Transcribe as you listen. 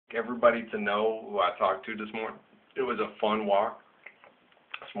everybody to know who I talked to this morning. It was a fun walk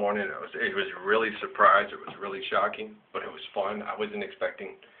this morning. It was really surprised. It was really shocking, but it was fun. I wasn't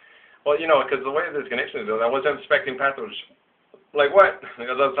expecting. Well, because the way this connection is, I wasn't expecting Pat to like what?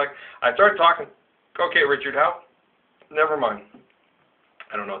 Because I was like, I started talking. Okay, Richard, how? Never mind.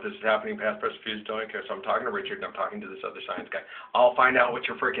 I don't know if this is happening past press fuse, don't care. So I'm talking to Richard and I'm talking to this other science guy. I'll find out what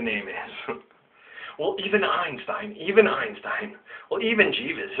your freaking name is. Well, even Einstein. Well, even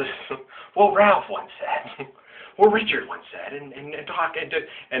Jeeves. Well, Ralph once said. Well, Richard once said.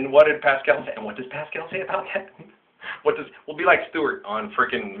 And what did Pascal say? And what does Pascal say about that? We'll be like Stewart on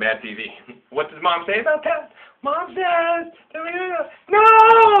freaking Mad TV. What does Mom say about that? Mom says,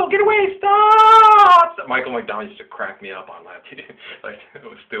 no, get away, stop! Michael McDonald used to crack me up on Mad TV. Like, it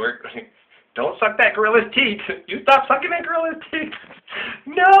was Stewart. Don't suck that gorilla's teeth. You stop sucking that gorilla's teeth.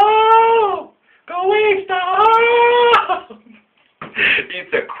 No! Go away, stop! He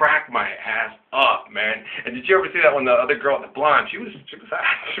used to crack my ass up, man. And did you ever see that one? The other girl, the blonde, she was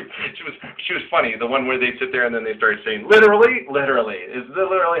funny. The one where they sit there and then they started saying, literally,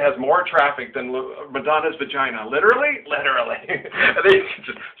 has more traffic than Madonna's vagina. Literally. And they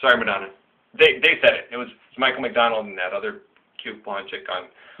just, sorry, Madonna. They said it. It was Michael McDonald and that other cute blonde chick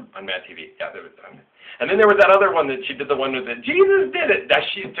on Mad TV. Yeah, there was. And then there was that other one that she did, the one with it. Jesus did it. That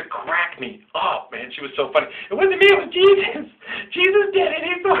she used to crack me up, man. She was so funny. It wasn't me. It was Jesus. Jesus did it.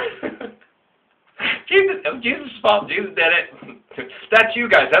 It was Jesus' fault. Jesus did it. That's you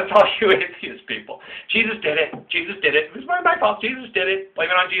guys. That's all you atheist people. Jesus did it. It was my fault. Jesus did it.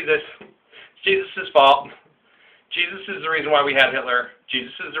 Blame it on Jesus. It's Jesus' fault. Jesus is the reason why we had Hitler.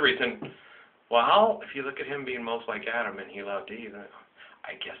 Jesus is the reason. Well, if you look at him being most like Adam and he loved Eve,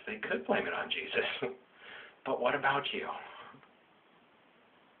 I guess they could blame it on Jesus. But what about you?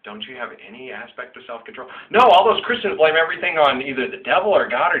 Don't you have any aspect of self-control? No, all those Christians blame everything on either the devil or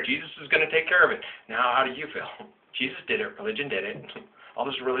God or Jesus is going to take care of it. Now, how do you feel? Jesus did it. Religion did it. All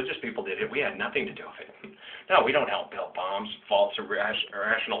those religious people did it. We had nothing to do with it. No, we don't help build bombs, false or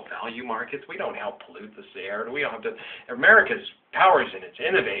irrational value markets. We don't help pollute the air. We don't have to. America's powers and it's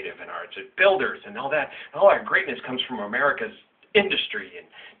innovative and it's builders and all that. All our greatness comes from America's industry and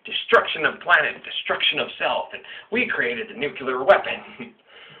destruction of planet, destruction of self. And we created the nuclear weapon.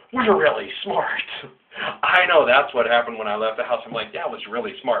 We're really smart. I know that's what happened when I left the house. I'm like, yeah, it was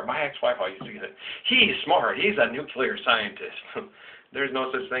really smart. My ex-wife always used to get it. He's smart. He's a nuclear scientist. There's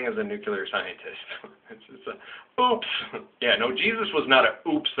no such thing as a nuclear scientist. It's a oops. Yeah, no, Jesus was not a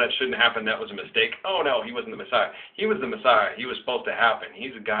oops, that shouldn't happen, that was a mistake. Oh, no, he wasn't the Messiah. He was the Messiah. He was supposed to happen.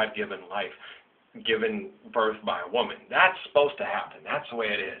 He's a God-given life, given birth by a woman. That's supposed to happen. That's the way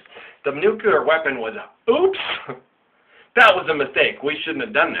it is. The nuclear weapon was a oops. That was a mistake. We shouldn't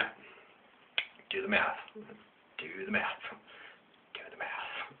have done that. Do the math.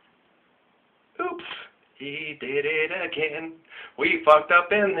 Oops. He did it again. We fucked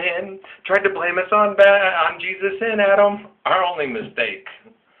up and then tried to blame us on Jesus and Adam. Our only mistake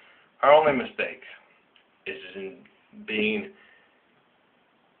is in being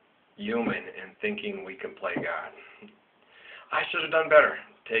human and thinking we can play God. I should have done better,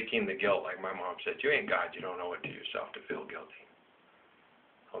 taking the guilt, like my mom said. You ain't God. You don't know it to yourself to feel guilty.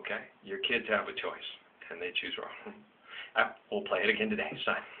 Okay? Your kids have a choice, and they choose wrong. We'll play it again today,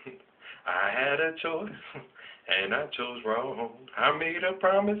 son. I had a choice, and I chose wrong. I made a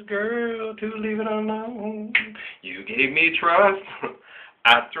promise, girl, to leave it alone. You gave me trust.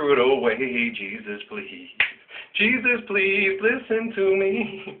 I threw it away. Jesus, please. Jesus, please listen to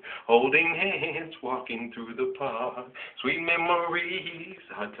me. Holding hands, walking through the park. Sweet memories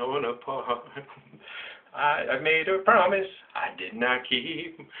are torn apart. I made a promise I did not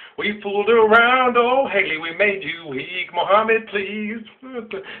keep. We fooled around, oh Haley, we made you weak. Muhammad, please.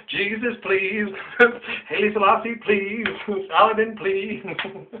 Jesus, please. Haley Selassie, please. Saladin, please.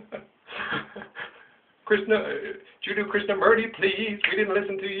 Judo Krishnamurti, please. We didn't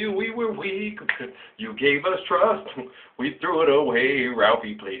listen to you. We were weak. You gave us trust. We threw it away.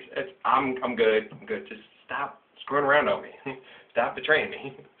 Ralphie, please. I'm good. Just stop screwing around on me. Stop betraying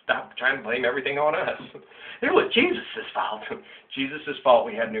me. Stop trying to blame everything on us. It was Jesus' fault. Jesus' fault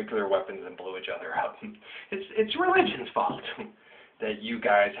we had nuclear weapons and blew each other up. It's religion's fault that you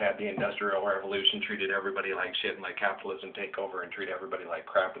guys had the Industrial Revolution, treated everybody like shit and let capitalism take over and treat everybody like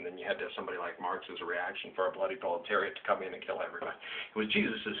crap, and then you had to have somebody like Marx as a reaction for a bloody proletariat to come in and kill everybody. It was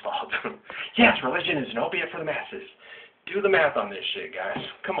Jesus' fault. Yes, religion is an opiate for the masses. Do the math on this shit, guys.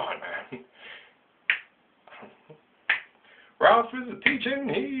 Come on, man. Ralph is a teaching,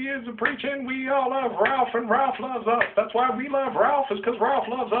 he is a preaching. We all love Ralph, and Ralph loves us. That's why we love Ralph, is because Ralph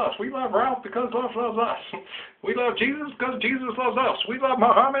loves us. We love Ralph because Ralph loves us. We love Jesus because Jesus loves us. We love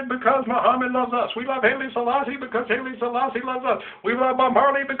Muhammad because Muhammad loves us. We love Haile Selassie because Haile Selassie loves us. We love Bob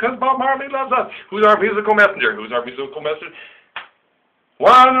Marley because Bob Marley loves us. Who's our musical messenger? Who's our musical messenger?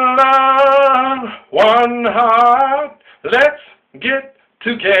 One love, one heart. Let's get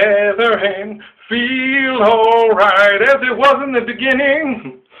together and feel alright as it was in the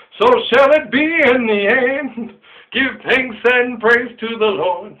beginning, so shall it be in the end. Give thanks and praise to the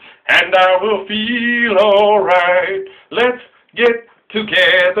Lord, and I will feel alright. Let's get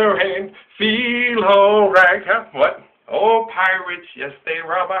together and feel alright. Huh? What? Oh, pirates, yes, they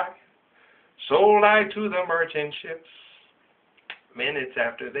rob I. Sold I to the merchant ships. Minutes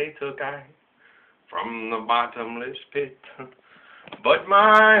after they took I from the bottomless pit. But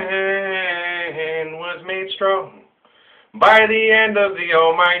my hand was made strong by the hand of the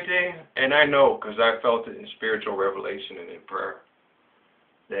Almighty. And I know, because I felt it in spiritual revelation and in prayer,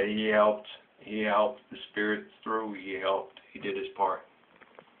 that He helped the spirits through. He did His part.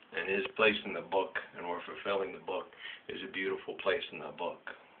 And His place in the book, and we're fulfilling the book, is a beautiful place in the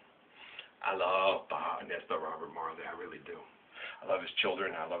book. I love Bob, and that's the Robert Marley, I really do. I love his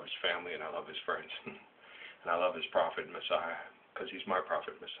children, I love his family, and I love his friends. And I love his prophet and Messiah, because he's my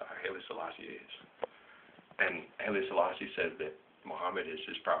prophet and Messiah. Haile Selassie is. And Haile Selassie says that Muhammad is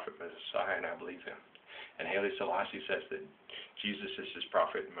his prophet and Messiah, and I believe him. And Haile Selassie says that Jesus is his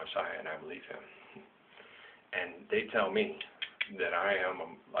prophet and Messiah, and I believe him. And they tell me that I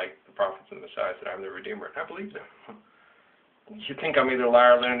am like the prophets and the Messiahs, that I'm the Redeemer, and I believe them. You think I'm either a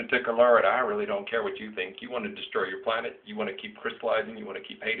liar, lunatic, or lurid. I really don't care what you think. You want to destroy your planet. You want to keep crystallizing. You want to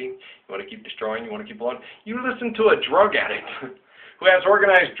keep hating. You want to keep destroying. You want to keep blowing. You listen to a drug addict who has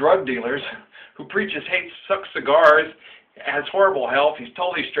organized drug dealers, who preaches hate, sucks cigars, has horrible health, he's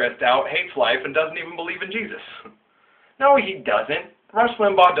totally stressed out, hates life, and doesn't even believe in Jesus. No, he doesn't. Rush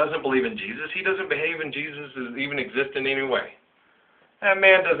Limbaugh doesn't believe in Jesus. He doesn't behave in Jesus as even exist in any way. That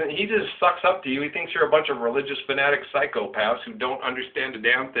man doesn't, he just sucks up to you. He thinks you're a bunch of religious fanatic psychopaths who don't understand a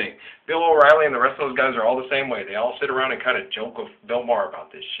damn thing. Bill O'Reilly and the rest of those guys are all the same way. They all sit around and kind of joke with Bill Maher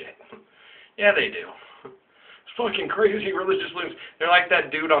about this shit. Yeah, they do. It's fucking crazy religious leaders. They're like that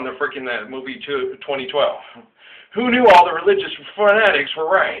dude on the freaking that movie 2012. Who knew all the religious fanatics were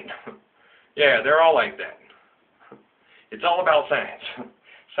right? Yeah, they're all like that. It's all about science.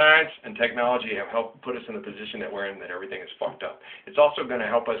 Science and technology have helped put us in the position that we're in, that everything is fucked up. It's also going to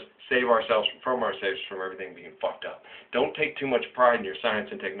help us save ourselves from everything being fucked up. Don't take too much pride in your science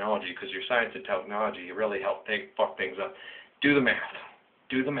and technology, because your science and technology really help fuck things up. Do the math.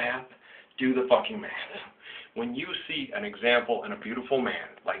 Do the math. Do the fucking math. When you see an example in a beautiful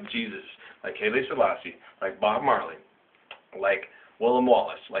man like Jesus, like Haile Selassie, like Bob Marley, like William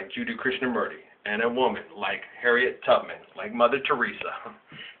Wallace, like Judith Krishnamurti, and a woman like Harriet Tubman, like Mother Teresa,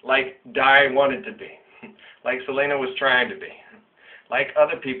 like Di wanted to be, like Selena was trying to be, like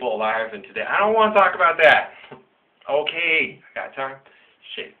other people alive and today. I don't want to talk about that. Okay, I got time?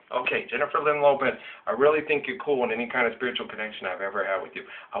 Shit. Okay, Jennifer Lynn Lopez, I really think you're cool in any kind of spiritual connection I've ever had with you.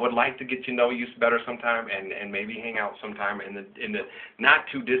 I would like to get to know you better sometime, and maybe hang out sometime in the not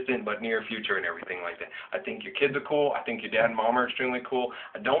too distant but near future and everything like that. I think your kids are cool. I think your dad and mom are extremely cool.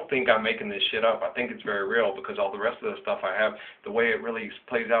 I don't think I'm making this shit up. I think it's very real, because all the rest of the stuff I have, the way it really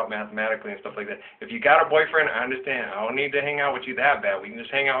plays out mathematically and stuff like that. If you got a boyfriend, I understand. I don't need to hang out with you that bad. We can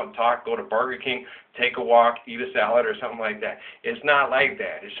just hang out and talk, go to Burger King, take a walk, eat a salad or something like that. It's not like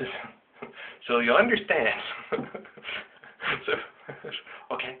that. It's just so you'll understand. So,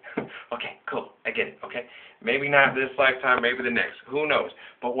 okay, cool. I get it, okay? Maybe not this lifetime, maybe the next. Who knows?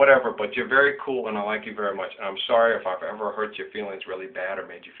 But whatever. But you're very cool, and I like you very much. And I'm sorry if I've ever hurt your feelings really bad or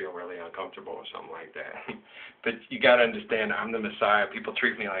made you feel really uncomfortable or something like that. But you got to understand, I'm the Messiah. People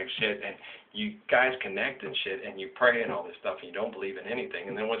treat me like shit, and you guys connect and shit, and you pray and all this stuff, and you don't believe in anything.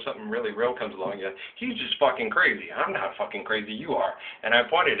 And then when something really real comes along, you're like, he's just fucking crazy. I'm not fucking crazy. You are. And I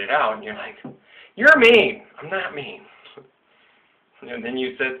pointed it out, and you're like, you're mean. I'm not mean. And then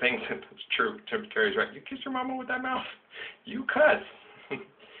you said things that it's true. Terry's right. You kiss your mama with that mouth. You cuss.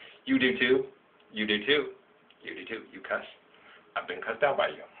 You do too. You do too. You do too. You cuss. I've been cussed out by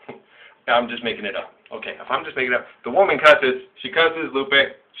you. I'm just making it up. Okay, if I'm just making it up. The woman cusses. She cusses, Lupe.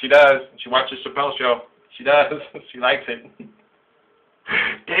 She does. She watches Chappelle's show. She does. She likes it.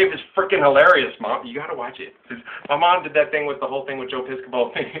 Dave is freaking hilarious, Mom. You gotta watch it. My mom did that thing with the whole thing with Joe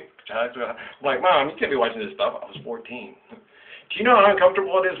Piscopo. I'm like, Mom, you can't be watching this stuff. I was 14. Do you know how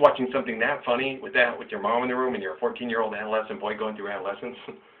uncomfortable it is watching something that funny with your mom in the room and you're a 14-year-old adolescent boy going through adolescence?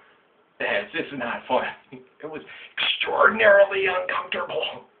 This is not fun. It was extraordinarily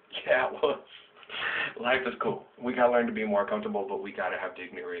uncomfortable. Yeah, it was. Life is cool. We gotta learn to be more comfortable, but we gotta have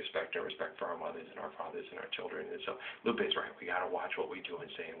dignity, respect, and respect for our mothers and our fathers and our children. And so Lupe is right. We gotta watch what we do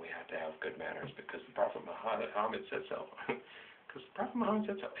and say, and we have to have good manners because the Prophet Muhammad said so. Because the Prophet Muhammad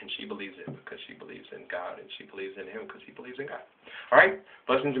said so, and she believes it because she believes in God, and she believes in him because he believes in God. All right,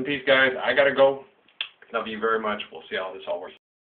 blessings and peace, guys. I gotta go. Love you very much. We'll see how this all works.